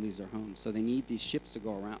 Sometimes they lose their homes. So they need these ships to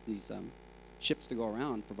go around. Ships to go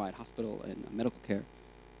around, provide hospital and medical care.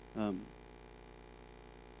 No,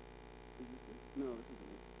 this isn't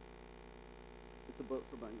it. It's a boat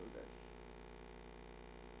for Bangladesh.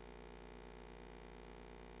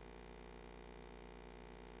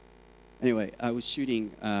 Anyway, I was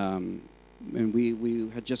shooting, and we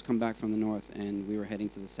had just come back from the north, and we were heading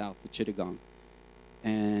to the south, to Chittagong.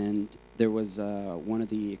 And there was one of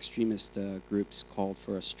the extremist groups called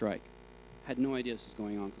for a strike. Had no idea this was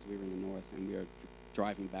going on because we were in the north, and we were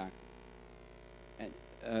driving back. And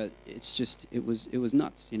it was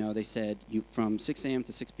nuts. They said, from 6 a.m.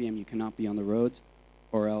 to 6 p.m. you cannot be on the roads,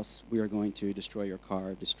 or else we are going to destroy your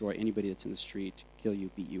car, destroy anybody that's in the street, kill you,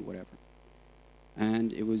 beat you, whatever.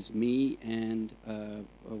 And it was me and a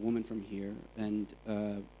woman from here, and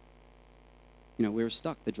we were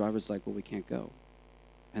stuck. The driver's like, well, we can't go.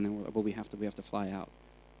 And then we have to fly out.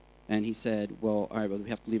 And he said, well, all right, but we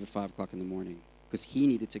have to leave at 5 o'clock in the morning, because he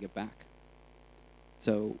needed to get back.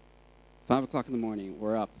 So 5 o'clock in the morning,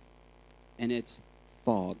 we're up, and it's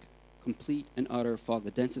fog, complete and utter fog,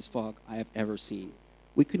 the densest fog I have ever seen.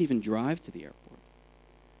 We couldn't even drive to the airport.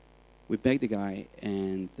 We begged the guy,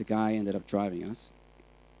 and the guy ended up driving us.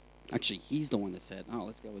 Actually, he's the one that said, oh,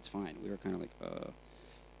 let's go, it's fine. We were kind of like,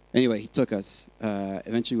 Anyway, he took us.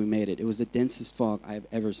 Eventually, we made it. It was the densest fog I have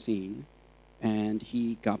ever seen, and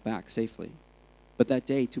he got back safely. But that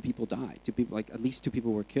day, 2 people died. At least 2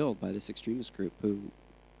 people were killed by this extremist group who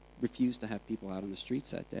refused to have people out on the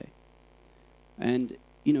streets that day. And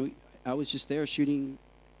I was just there shooting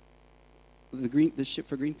the ship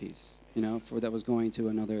for Greenpeace, that was going to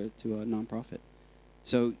a nonprofit.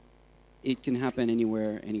 So it can happen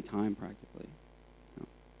anywhere, anytime, practically.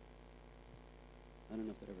 I don't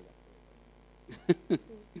know if that ever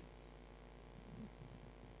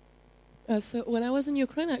got So when I was in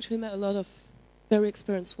Ukraine, I actually met a lot of very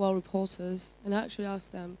experienced war reporters, and I actually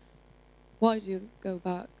asked them, why do you go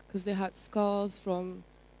back? Because they had scars from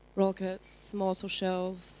rockets, mortar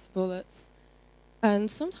shells, bullets. And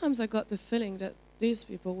sometimes I got the feeling that these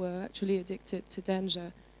people were actually addicted to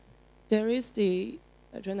danger. There is the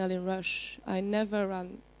adrenaline rush. I never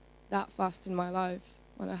ran that fast in my life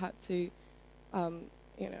when I had to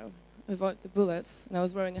avoid the bullets. And I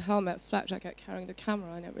was wearing a helmet, flat jacket, carrying the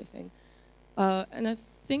camera and everything. And I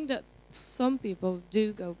think that some people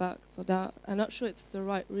do go back for that. I'm not sure it's the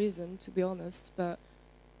right reason, to be honest, but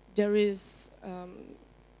there is,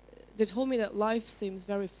 they told me that life seems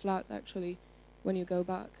very flat, actually, when you go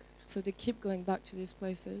back. So they keep going back to these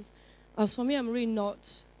places. As for me, I'm really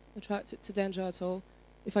not attracted to danger at all.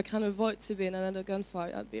 If I can avoid to be in another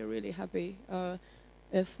gunfight, I'd be really happy.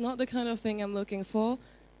 It's not the kind of thing I'm looking for.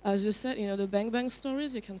 As you said, you know, the bang-bang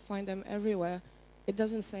stories, you can find them everywhere. It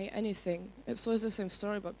doesn't say anything. It's always the same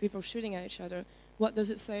story about people shooting at each other. What does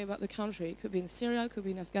it say about the country? It could be in Syria, it could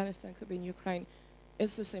be in Afghanistan, it could be in Ukraine.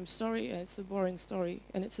 It's the same story, and it's a boring story,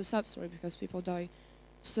 and it's a sad story because people die.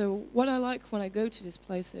 So what I like when I go to these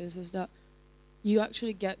places is that you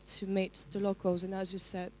actually get to meet the locals, and as you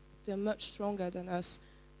said, they're much stronger than us.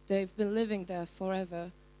 They've been living there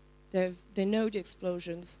forever. They know the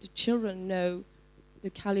explosions. The children know the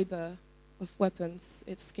caliber of weapons.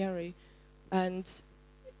 It's scary. And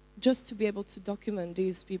just to be able to document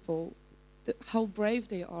these people, how brave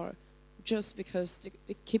they are, just because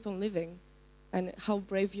they keep on living, and how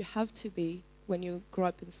brave you have to be when you grow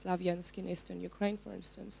up in Slaviansk in Eastern Ukraine, for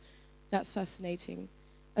instance. That's fascinating.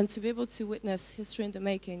 And to be able to witness history in the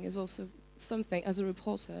making is also something, as a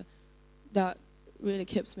reporter, that really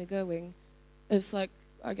keeps me going. It's like,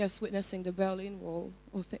 I guess, witnessing the Berlin Wall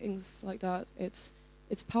or things like that. It's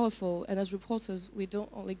powerful, and as reporters, we don't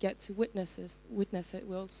only get to witness it,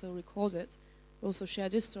 we also record it. We also share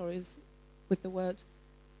these stories with the word,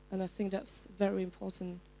 and I think that's a very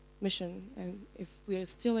important mission, and if we are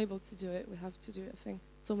still able to do it, we have to do it. I think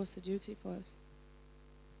it's almost a duty for us.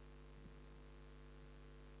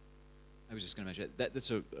 I was just going to mention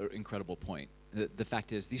that's an incredible point. The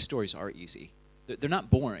fact is, these stories are easy. They're not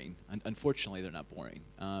boring. Unfortunately, they're not boring.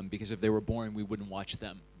 Because if they were boring, we wouldn't watch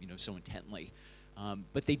them, you know, so intently.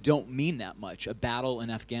 But they don't mean that much. A battle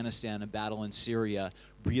in Afghanistan, a battle in Syria,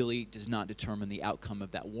 really does not determine the outcome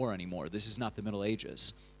of that war anymore. This is not the Middle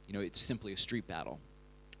Ages. You know, it's simply a street battle.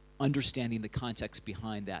 Understanding the context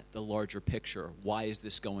behind that, the larger picture, why is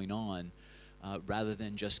this going on, rather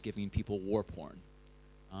than just giving people war porn.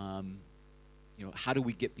 You know, how do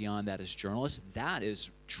we get beyond that as journalists? That is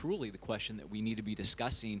truly the question that we need to be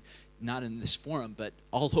discussing, not in this forum, but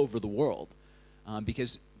all over the world.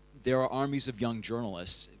 Because there are armies of young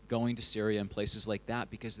journalists going to Syria and places like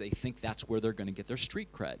that because they think that's where they're going to get their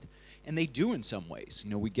street cred. And they do in some ways.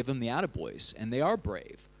 You know, we give them the attaboys, and they are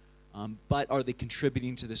brave. But are they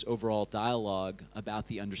contributing to this overall dialogue about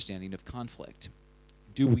the understanding of conflict?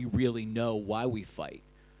 Do we really know why we fight?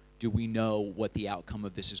 Do we know what the outcome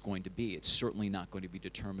of this is going to be? It's certainly not going to be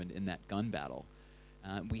determined in that gun battle.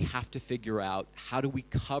 We have to figure out, how do we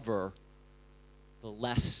cover the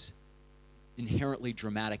less inherently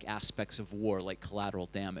dramatic aspects of war, like collateral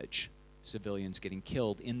damage, civilians getting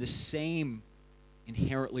killed, in the same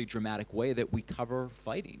inherently dramatic way that we cover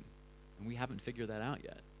fighting? And we haven't figured that out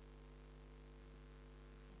yet.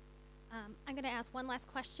 I'm going to ask one last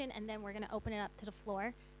question, and then we're going to open it up to the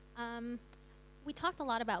floor. We talked a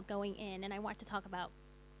lot about going in, and I want to talk about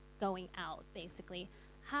going out, basically.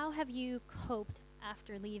 How have you coped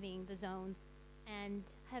after leaving the zones, and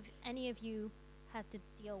have any of you had to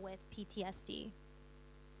deal with PTSD?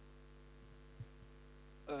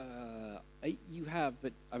 You have,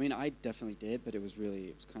 but I mean, I definitely did, but it was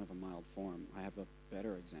kind of a mild form. I have a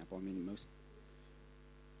better example. I mean,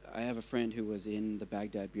 I have a friend who was in the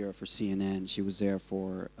Baghdad bureau for CNN. She was there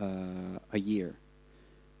for a year.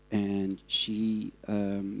 And she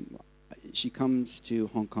comes to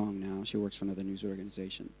Hong Kong now. She works for another news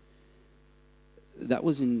organization.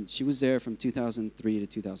 She was there from 2003 to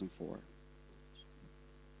 2004.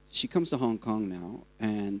 She comes to Hong Kong now,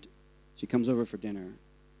 and she comes over for dinner.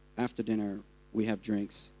 After dinner, we have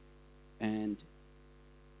drinks, and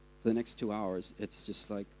for the next 2 hours, it's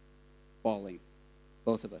just like bawling,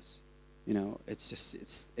 both of us. You know,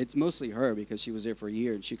 it's mostly her because she was there for a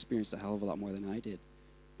year and she experienced a hell of a lot more than I did.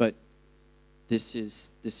 But this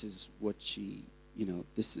is what she, you know,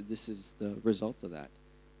 this is the result of that.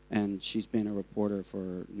 And she's been a reporter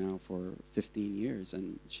for 15 years,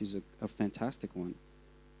 and she's a fantastic one.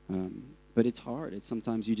 But it's hard. It's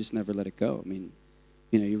sometimes you just never let it go. I mean,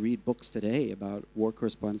 you know, you read books today about war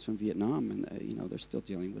correspondents from Vietnam, and you know, they're still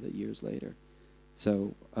dealing with it years later.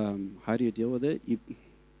 So how do you deal with it? I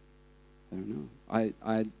don't know.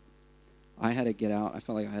 I had to get out. I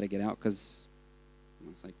felt like I had to get out because I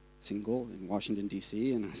was like single in Washington,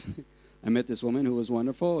 D.C., and I met this woman who was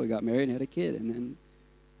wonderful. We got married and had a kid, and then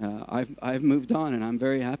I've moved on, and I'm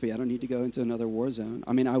very happy. I don't need to go into another war zone.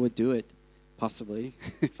 I mean, I would do it, possibly,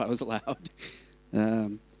 if I was allowed.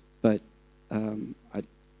 But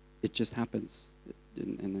it just happens,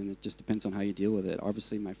 and then it just depends on how you deal with it.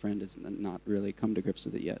 Obviously, my friend has not really come to grips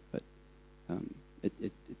with it yet, but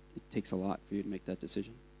it takes a lot for you to make that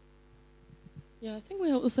decision. Yeah, I think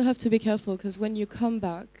we also have to be careful, because when you come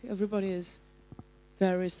back, everybody is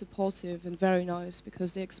very supportive and very nice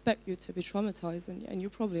because they expect you to be traumatized, and you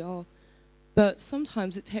probably are. But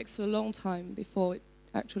sometimes it takes a long time before it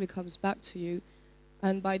actually comes back to you.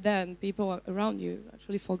 And by then, people around you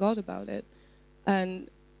actually forgot about it. And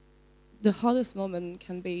the hardest moment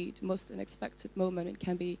can be the most unexpected moment. It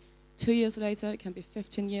can be 2 years later, it can be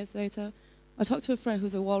 15 years later. I talked to a friend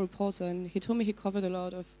who's a war reporter, and he told me he covered a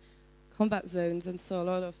lot of combat zones and saw a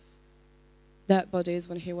lot of dead bodies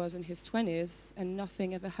when he was in his 20s, and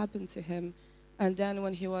nothing ever happened to him. And then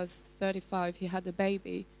when he was 35, he had a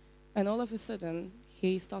baby, and all of a sudden,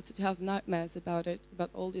 he started to have nightmares about it, about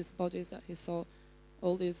all these bodies that he saw,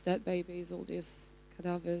 all these dead babies, all these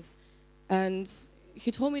cadavers. And he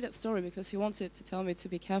told me that story because he wanted to tell me to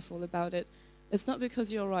be careful about it. It's not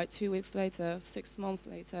because you're right 2 weeks later, 6 months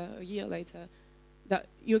later, a year later, that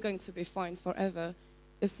you're going to be fine forever.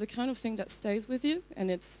 It's the kind of thing that stays with you, and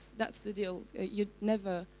that's the deal. You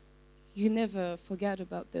never forget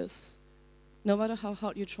about this, no matter how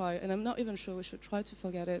hard you try. And I'm not even sure we should try to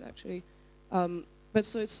forget it, actually. But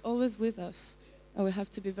so it's always with us, and we have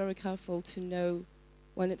to be very careful to know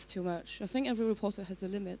when it's too much. I think every reporter has a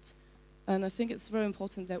limit, and I think it's very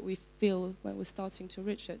important that we feel when we're starting to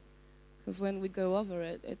reach it. Because when we go over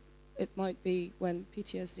it, it might be when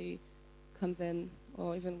PTSD comes in,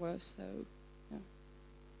 or even worse. So, yeah.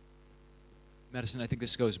 Madison, I think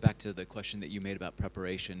this goes back to the question that you made about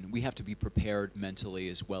preparation. We have to be prepared mentally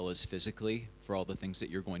as well as physically for all the things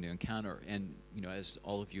that you're going to encounter. And you know, as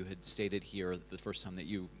all of you had stated here, the first time that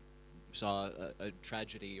you saw a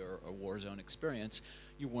tragedy or a war zone experience,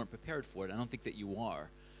 you weren't prepared for it. I don't think that you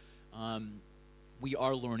are. We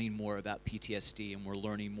are learning more about PTSD, and we're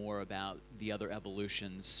learning more about the other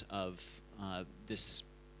evolutions of this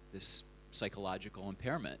psychological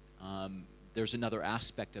impairment. There's another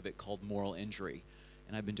aspect of it called moral injury,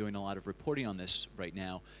 and I've been doing a lot of reporting on this right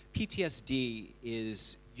now. PTSD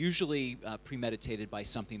is usually premeditated by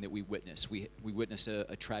something that we witness. We witness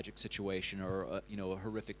a tragic situation or a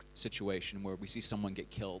horrific situation where we see someone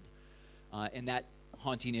get killed, and that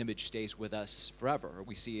haunting image stays with us forever. Or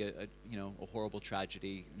we see a horrible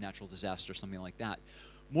tragedy, natural disaster, something like that.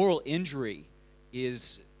 Moral injury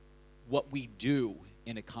is what we do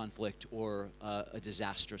in a conflict or a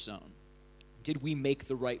disaster zone. Did we make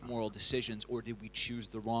the right moral decisions, or did we choose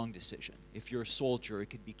the wrong decision? If you're a soldier, it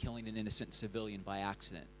could be killing an innocent civilian by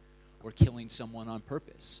accident, or killing someone on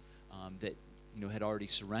purpose that had already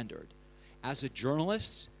surrendered. As a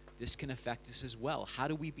journalist, this can affect us as well. How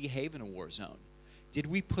do we behave in a war zone? Did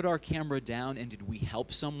we put our camera down and did we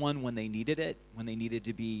help someone when they needed it, when they needed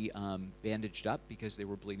to be bandaged up because they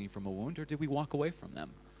were bleeding from a wound, or did we walk away from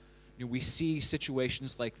them? We see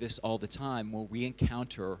situations like this all the time where we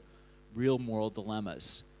encounter real moral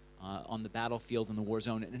dilemmas on the battlefield, in the war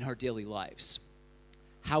zone, and in our daily lives.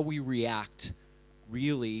 How we react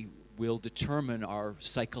really will determine our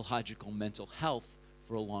psychological mental health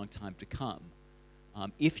for a long time to come.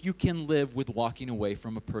 If you can live with walking away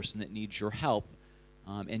from a person that needs your help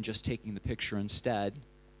and just taking the picture instead,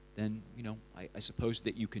 then I suppose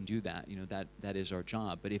that you can do that. That is our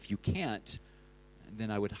job. But if you can't,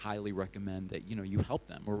 then I would highly recommend that you help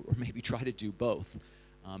them, or maybe try to do both.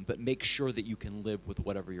 But make sure that you can live with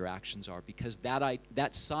whatever your actions are, because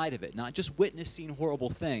that side of it, not just witnessing horrible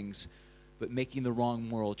things, but making the wrong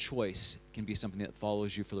moral choice, can be something that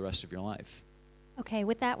follows you for the rest of your life. Okay,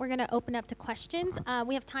 with that, we're going to open up to questions.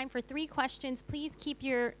 We have time for 3 questions. Please keep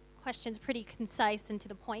your questions pretty concise and to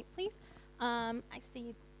the point, please. I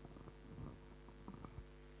see.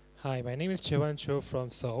 Hi, my name is Chewan Cho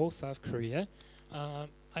from Seoul, South Korea.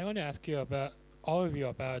 I want to ask you about all of you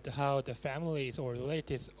about how the families or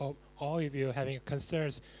relatives of all of you having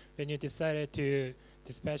concerns when you decided to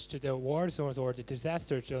dispatch to the war zones or the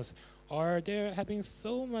disaster zones. Are they having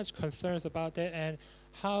so much concerns about that, and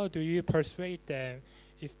how do you persuade them?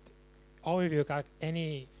 If all of you got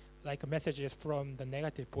any messages from the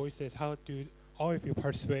negative voices, how do all of you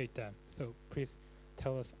persuade them? So please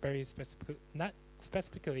tell us very specifically, not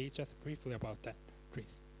specifically, just briefly about that,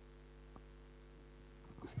 please.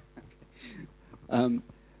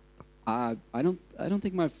 I don't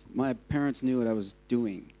think my parents knew what I was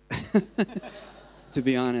doing, to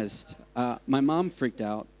be honest. My mom freaked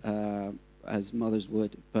out, as mothers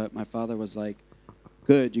would, but my father was like,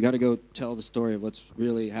 "Good, you got to go tell the story of what's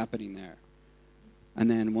really happening there." And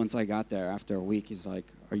then once I got there, after a week, he's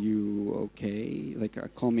like, "Are you okay?"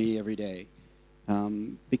 Call me every day,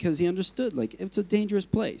 because he understood it's a dangerous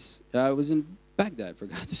place. I was in Baghdad, for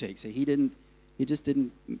God's sake. So he just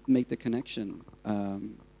didn't make the connection.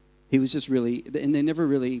 He was just really, and they never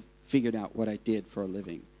really figured out what I did for a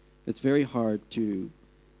living. It's very hard to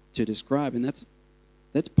describe, and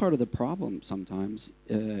that's part of the problem sometimes.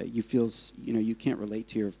 You feel, you can't relate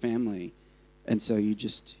to your family, and so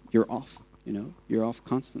you're off. you know? You're off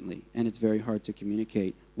constantly, and it's very hard to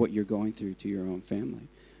communicate what you're going through to your own family.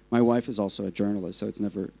 My wife is also a journalist, so it's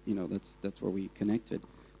never, you know, that's where we connected.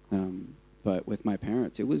 But with my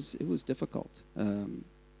parents, it was difficult. And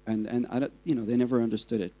I don't, you know, they never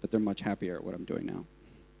understood it, but they're much happier at what I'm doing now.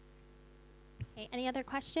 Okay, any other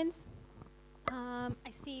questions?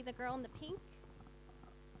 I see the girl in the pink.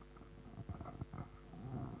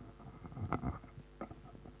 Thank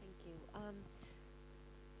you.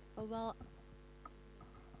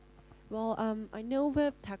 I know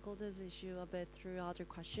we've tackled this issue a bit through other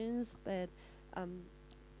questions, but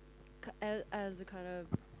as a kind of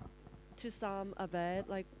to sum a bit,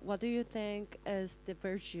 like, what do you think is the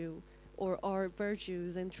virtue, or are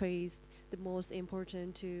virtues and traits the most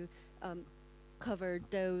important to cover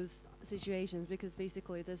those situations? Because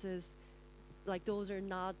basically, this is like those are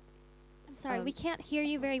not. I'm sorry, we can't hear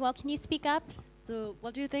you very well. Can you speak up? So,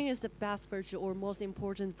 what do you think is the best virtue or most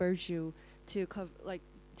important virtue to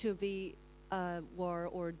to be a war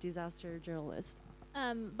or disaster journalist?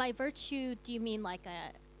 By virtue, do you mean like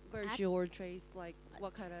a virtue or traits? Like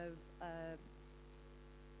what kind of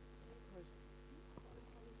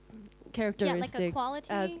characteristic? Yeah, like a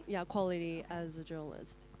quality. Quality as a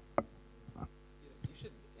journalist. You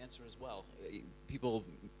should answer as well. People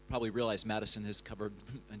probably realize Madison has covered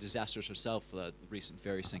disasters herself, the recent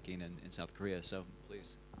ferry sinking in South Korea, so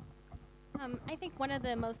please. I think one of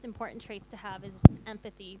the most important traits to have is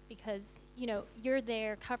empathy, because, you know, you're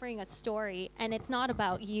there covering a story, and it's not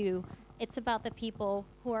about you. It's about the people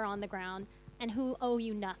who are on the ground and who owe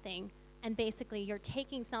you nothing. And basically, you're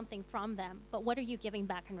taking something from them, but what are you giving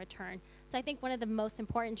back in return? So I think one of the most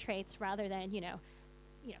important traits, rather than, you know,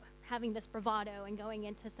 having this bravado and going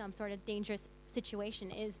into some sort of dangerous situation,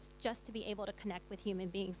 is just to be able to connect with human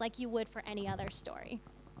beings like you would for any other story.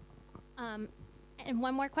 And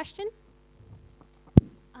one more question.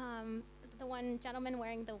 The one gentleman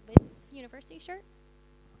wearing the Wits University shirt.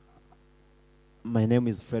 My name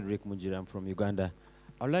is Frederick Mujira. I'm from Uganda.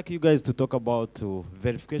 I'd like you guys to talk about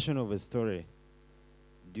verification of a story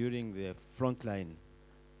during the front line.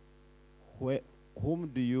 Whom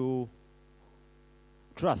do you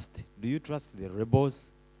trust? Do you trust the rebels?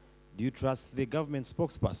 Do you trust the government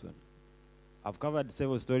spokesperson? I've covered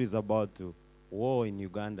several stories about war in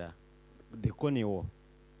Uganda, the Kony War.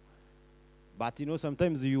 But you know,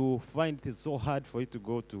 sometimes you find it so hard for you to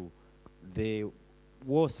go to the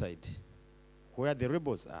war side, where the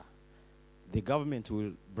rebels are. The government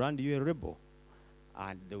will brand you a rebel,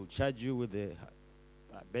 and they will charge you with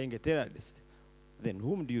being a terrorist. Then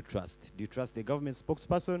whom do you trust? Do you trust the government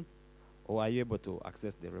spokesperson, or are you able to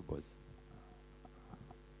access the rebels?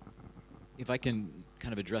 If I can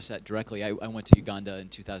kind of address that directly, I went to Uganda in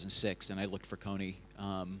 2006, and I looked for Kony,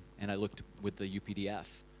 and I looked with the UPDF.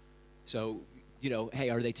 So, you know, hey,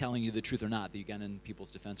 are they telling you the truth or not, the Ugandan People's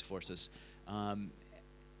Defense Forces?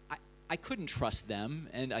 I couldn't trust them,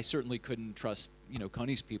 and I certainly couldn't trust, you know,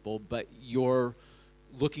 Kony's people, but you're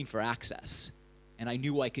looking for access. And I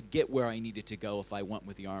knew I could get where I needed to go if I went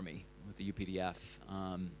with the Army, with the UPDF.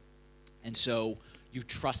 And so you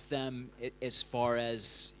trust them as far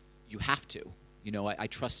as you have to. You know, I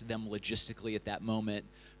trusted them logistically at that moment,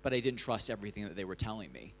 but I didn't trust everything that they were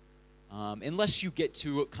telling me. Unless you get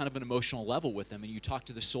to kind of an emotional level with them and you talk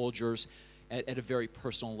to the soldiers at a very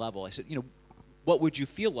personal level. I said, you know, what would you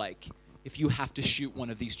feel like if you have to shoot one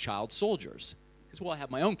of these child soldiers? Because, well, I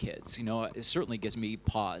have my own kids. You know, it certainly gives me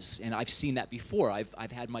pause. And I've seen that before.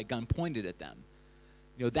 I've had my gun pointed at them.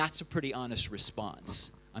 You know, that's a pretty honest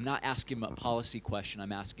response. I'm not asking him a policy question.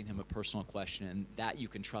 I'm asking him a personal question. And that you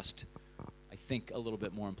can trust, I think, a little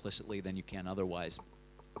bit more implicitly than you can otherwise.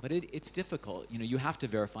 But it's difficult. You know, you have to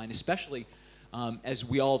verify, and especially as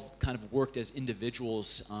we all kind of worked as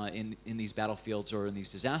individuals in these battlefields or in these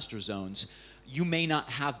disaster zones, you may not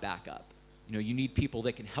have backup. You know, you need people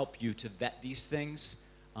that can help you to vet these things.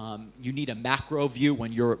 You need a macro view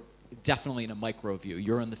when you're definitely in a micro view.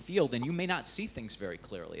 You're in the field, and you may not see things very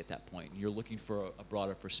clearly at that point. You're looking for a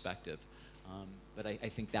broader perspective. But I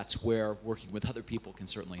think that's where working with other people can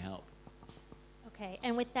certainly help. Okay,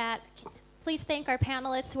 and with that, please thank our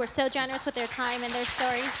panelists who are so generous with their time and their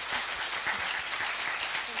stories.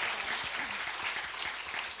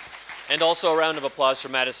 And also a round of applause for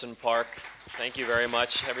Madison Park. Thank you very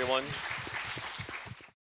much, everyone.